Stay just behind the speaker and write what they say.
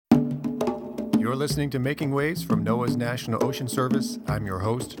You're listening to Making Waves from NOAA's National Ocean Service. I'm your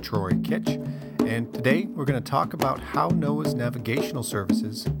host, Troy Kitch, and today we're going to talk about how NOAA's navigational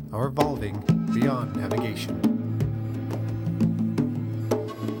services are evolving beyond navigation.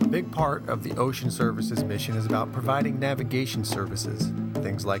 A big part of the Ocean Service's mission is about providing navigation services,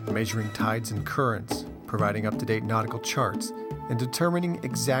 things like measuring tides and currents, providing up-to-date nautical charts, and determining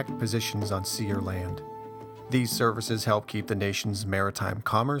exact positions on sea or land. These services help keep the nation's maritime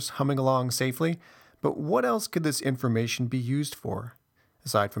commerce humming along safely, but what else could this information be used for?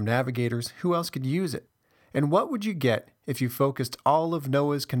 Aside from navigators, who else could use it? And what would you get if you focused all of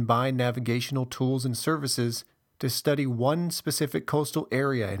NOAA's combined navigational tools and services to study one specific coastal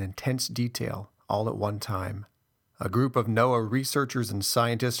area in intense detail, all at one time? A group of NOAA researchers and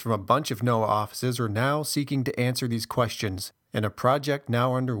scientists from a bunch of NOAA offices are now seeking to answer these questions in a project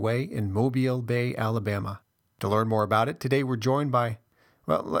now underway in Mobile Bay, Alabama. To learn more about it, today we're joined by,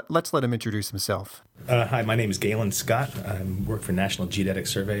 well, let's let him introduce himself. Hi, my name is Galen Scott. I work for National Geodetic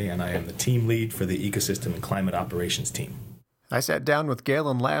Survey, and I am the team lead for the Ecosystem and Climate Operations team. I sat down with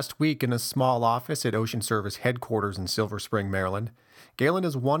Galen last week in a small office at Ocean Service headquarters in Silver Spring, Maryland. Galen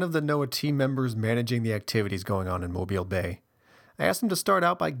is one of the NOAA team members managing the activities going on in Mobile Bay. I asked him to start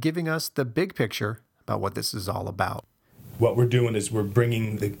out by giving us the big picture about what this is all about. What we're doing is we're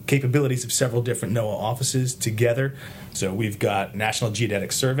bringing the capabilities of several different NOAA offices together. So we've got National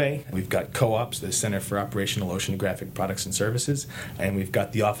Geodetic Survey, we've got COOPS, the Center for Operational Oceanographic Products and Services, and we've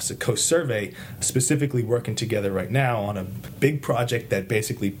got the Office of Coast Survey specifically working together right now on a big project that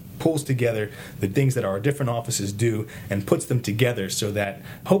basically pulls together the things that our different offices do and puts them together so that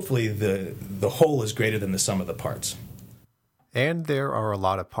hopefully the whole is greater than the sum of the parts. And there are a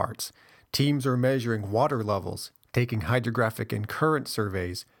lot of parts. Teams are measuring water levels, taking hydrographic and current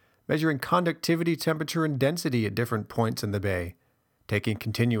surveys, measuring conductivity, temperature, and density at different points in the bay, taking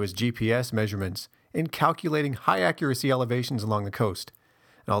continuous GPS measurements, and calculating high-accuracy elevations along the coast.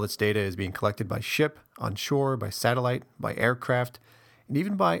 And all this data is being collected by ship, on shore, by satellite, by aircraft, and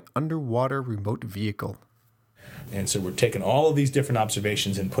even by underwater remote vehicle. And so we're taking all of these different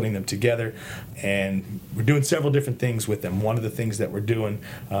observations and putting them together, and we're doing several different things with them. One of the things that we're doing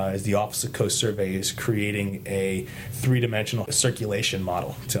is the Office of Coast Survey is creating a three-dimensional circulation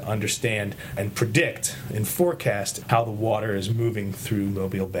model to understand and predict and forecast how the water is moving through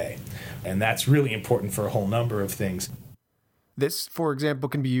Mobile Bay. And that's really important for a whole number of things. This, for example,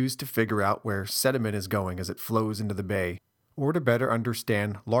 can be used to figure out where sediment is going as it flows into the bay, or to better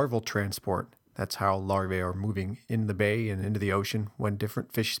understand larval transport. That's how larvae are moving in the bay and into the ocean when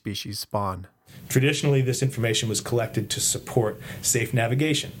different fish species spawn. Traditionally, this information was collected to support safe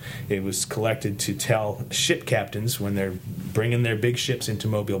navigation. It was collected to tell ship captains when they're bringing their big ships into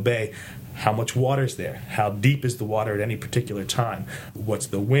Mobile Bay how much water is there, how deep is the water at any particular time, what's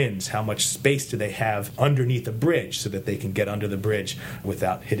the winds, how much space do they have underneath a bridge so that they can get under the bridge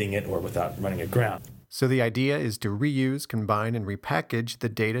without hitting it or without running aground. So the idea is to reuse, combine, and repackage the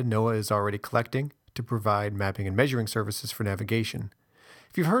data NOAA is already collecting to provide mapping and measuring services for navigation.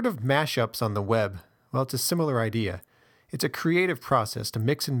 If you've heard of mashups on the web, well, it's a similar idea. It's a creative process to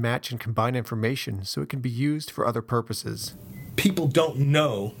mix and match and combine information so it can be used for other purposes. People don't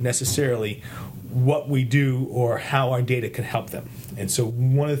know necessarily what we do or how our data can help them. And so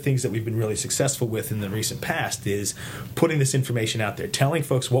one of the things that we've been really successful with in the recent past is putting this information out there, telling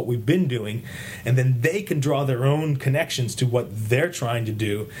folks what we've been doing, and then they can draw their own connections to what they're trying to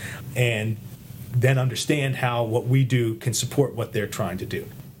do and then understand how what we do can support what they're trying to do.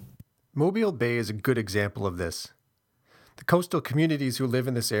 Mobile Bay is a good example of this. The coastal communities who live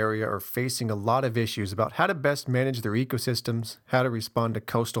in this area are facing a lot of issues about how to best manage their ecosystems, how to respond to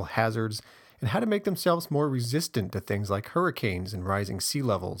coastal hazards, and how to make themselves more resistant to things like hurricanes and rising sea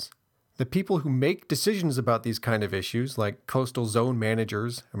levels. The people who make decisions about these kind of issues, like coastal zone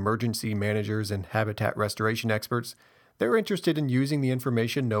managers, emergency managers, and habitat restoration experts, they're interested in using the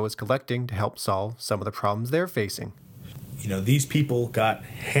information NOAA's collecting to help solve some of the problems they're facing. You know, these people got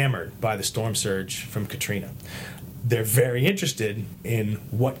hammered by the storm surge from Katrina. They're very interested in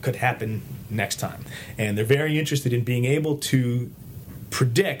what could happen next time. And they're very interested in being able to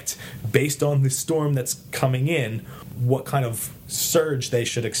predict, based on the storm that's coming in, what kind of surge they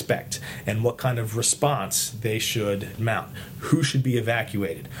should expect and what kind of response they should mount, who should be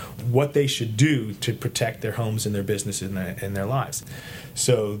evacuated, what they should do to protect their homes and their businesses and their lives.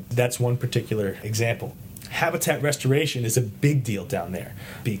 So that's one particular example. Habitat restoration is a big deal down there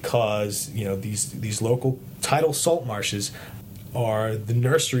because, you know, these local tidal salt marshes are the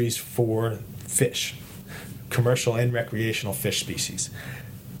nurseries for fish, commercial and recreational fish species.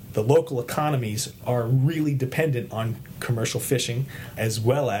 The local economies are really dependent on commercial fishing as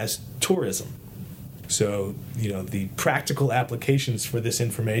well as tourism. So, the practical applications for this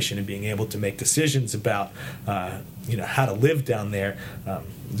information and being able to make decisions about, how to live down there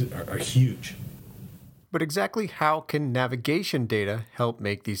are huge. But exactly how can navigation data help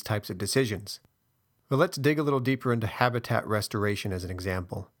make these types of decisions? Well, let's dig a little deeper into habitat restoration as an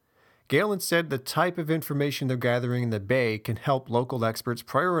example. Galen said the type of information they're gathering in the bay can help local experts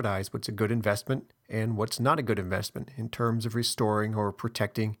prioritize what's a good investment and what's not a good investment in terms of restoring or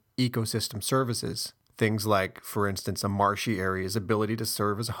protecting ecosystem services. Things like, for instance, a marshy area's ability to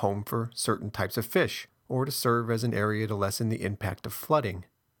serve as a home for certain types of fish, or to serve as an area to lessen the impact of flooding.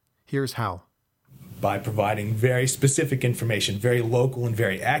 Here's how. By providing very specific information, very local and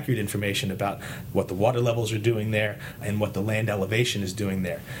very accurate information about what the water levels are doing there and what the land elevation is doing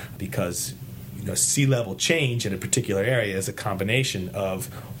there. Because sea level change in a particular area is a combination of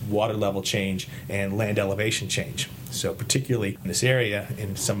water level change and land elevation change. So particularly in this area,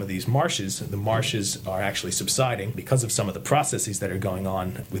 in some of these marshes, the marshes are actually subsiding because of some of the processes that are going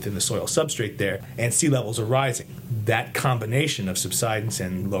on within the soil substrate there, and sea levels are rising. That combination of subsidence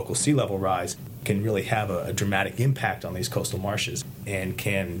and local sea level rise can really have a dramatic impact on these coastal marshes and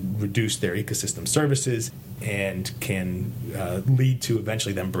can reduce their ecosystem services and can lead to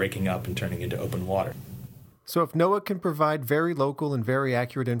eventually them breaking up and turning into open water. So if NOAA can provide very local and very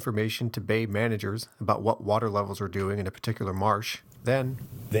accurate information to bay managers about what water levels are doing in a particular marsh, then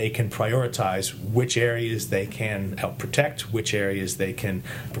they can prioritize which areas they can help protect, which areas they can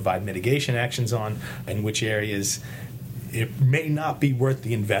provide mitigation actions on, and which areas it may not be worth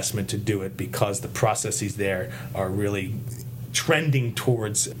the investment to do it because the processes there are really trending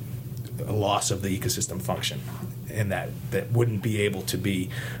towards a loss of the ecosystem function, and that wouldn't be able to be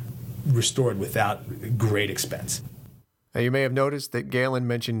restored without great expense. Now, you may have noticed that Galen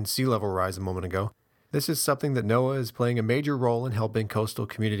mentioned sea level rise a moment ago. This is something that NOAA is playing a major role in helping coastal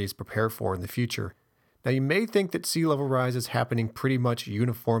communities prepare for in the future. Now, you may think that sea level rise is happening pretty much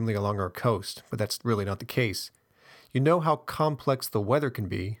uniformly along our coast, but that's really not the case. You know how complex the weather can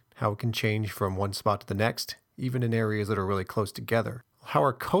be, how it can change from one spot to the next, even in areas that are really close together. How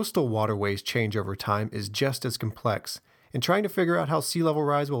our coastal waterways change over time is just as complex, and trying to figure out how sea level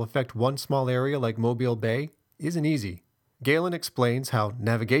rise will affect one small area like Mobile Bay isn't easy. Galen explains how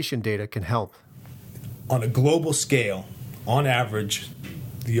navigation data can help. On a global scale, on average,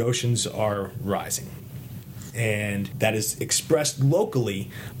 the oceans are rising. And that is expressed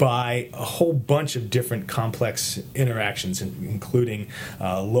locally by a whole bunch of different complex interactions, including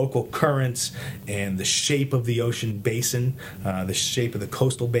local currents and the shape of the ocean basin, the shape of the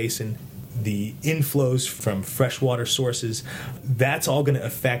coastal basin, the inflows from freshwater sources. That's all going to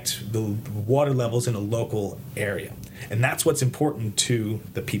affect the water levels in a local area. And that's what's important to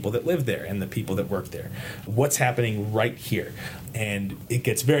the people that live there and the people that work there. What's happening right here? And it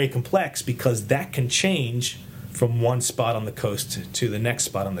gets very complex because that can change from one spot on the coast to the next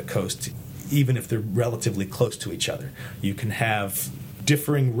spot on the coast, even if they're relatively close to each other. You can have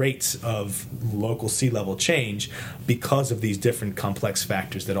differing rates of local sea level change because of these different complex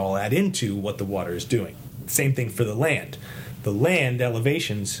factors that all add into what the water is doing. Same thing for the land. The land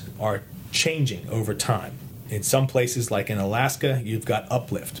elevations are changing over time. In some places, like in Alaska, you've got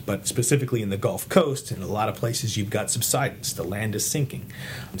uplift, but specifically in the Gulf Coast, in a lot of places, you've got subsidence. The land is sinking.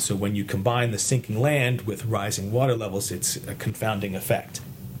 And so when you combine the sinking land with rising water levels, it's a confounding effect.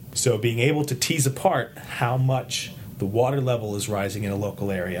 So being able to tease apart how much the water level is rising in a local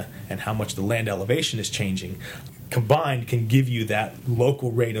area and how much the land elevation is changing combined can give you that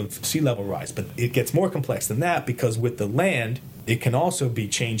local rate of sea level rise. But it gets more complex than that because with the land, it can also be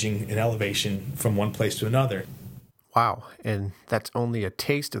changing in elevation from one place to another. Wow, and that's only a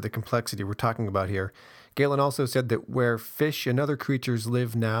taste of the complexity we're talking about here. Galen also said that where fish and other creatures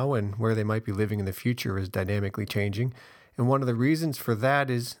live now and where they might be living in the future is dynamically changing. And one of the reasons for that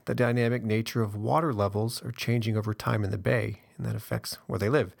is the dynamic nature of water levels are changing over time in the bay, and that affects where they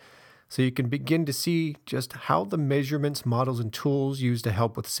live. So you can begin to see just how the measurements, models, and tools used to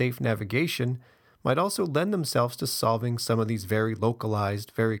help with safe navigation might also lend themselves to solving some of these very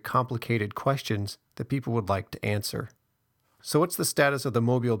localized, very complicated questions that people would like to answer. So what's the status of the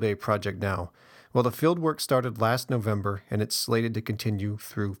Mobile Bay project now? Well, the fieldwork started last November, and it's slated to continue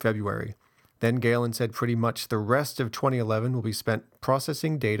through February. Then Galen said pretty much the rest of 2011 will be spent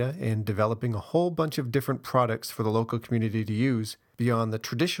processing data and developing a whole bunch of different products for the local community to use beyond the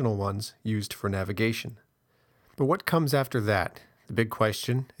traditional ones used for navigation. But what comes after that? The big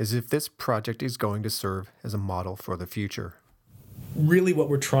question is if this project is going to serve as a model for the future. Really what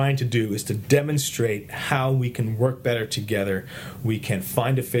we're trying to do is to demonstrate how we can work better together. We can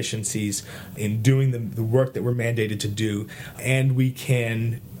find efficiencies in doing the work that we're mandated to do, and we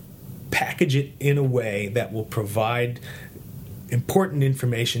can package it in a way that will provide important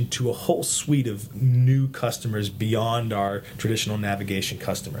information to a whole suite of new customers beyond our traditional navigation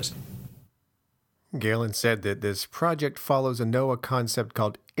customers. Galen said that this project follows a NOAA concept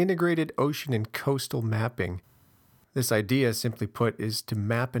called Integrated Ocean and Coastal Mapping. This idea, simply put, is to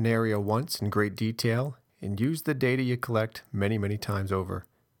map an area once in great detail and use the data you collect many, many times over.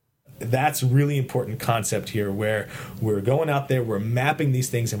 That's a really important concept here, where we're going out there, we're mapping these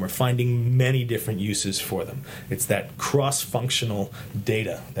things, and we're finding many different uses for them. It's that cross-functional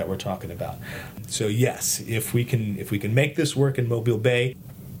data that we're talking about. So yes, if we can make this work in Mobile Bay,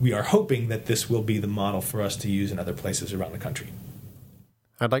 we are hoping that this will be the model for us to use in other places around the country.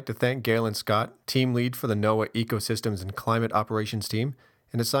 I'd like to thank Galen Scott, team lead for the NOAA Ecosystems and Climate Operations Team,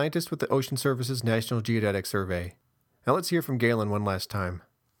 and a scientist with the Ocean Service's National Geodetic Survey. Now let's hear from Galen one last time.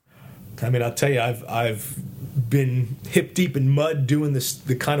 I mean, I'll tell you, I've been hip deep in mud doing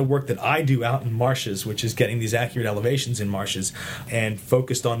the kind of work that I do out in marshes, which is getting these accurate elevations in marshes, and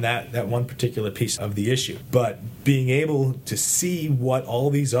focused on that one particular piece of the issue. But being able to see what all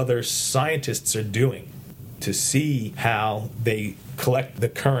these other scientists are doing, to see how they collect the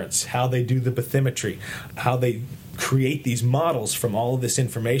currents, how they do the bathymetry, how they create these models from all of this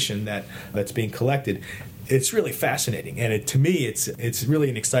information that's being collected, it's really fascinating. And to me, it's really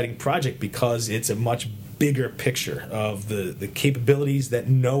an exciting project because it's a much bigger picture of the capabilities that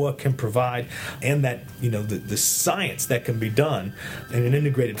NOAA can provide, and that, the science that can be done in an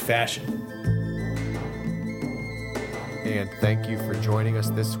integrated fashion. And thank you for joining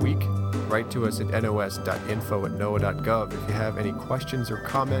us this week. Write to us at nos.info@noaa.gov if you have any questions or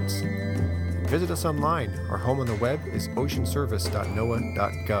comments. Visit us online. Our home on the web is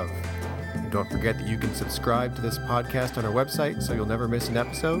oceanservice.noaa.gov. Don't forget that you can subscribe to this podcast on our website so you'll never miss an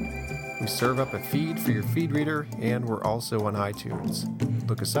episode. We serve up a feed for your feed reader, and we're also on iTunes.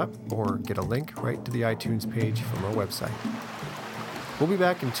 Look us up or get a link right to the iTunes page from our website. We'll be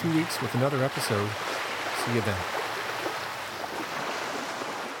back in 2 weeks with another episode. See you then.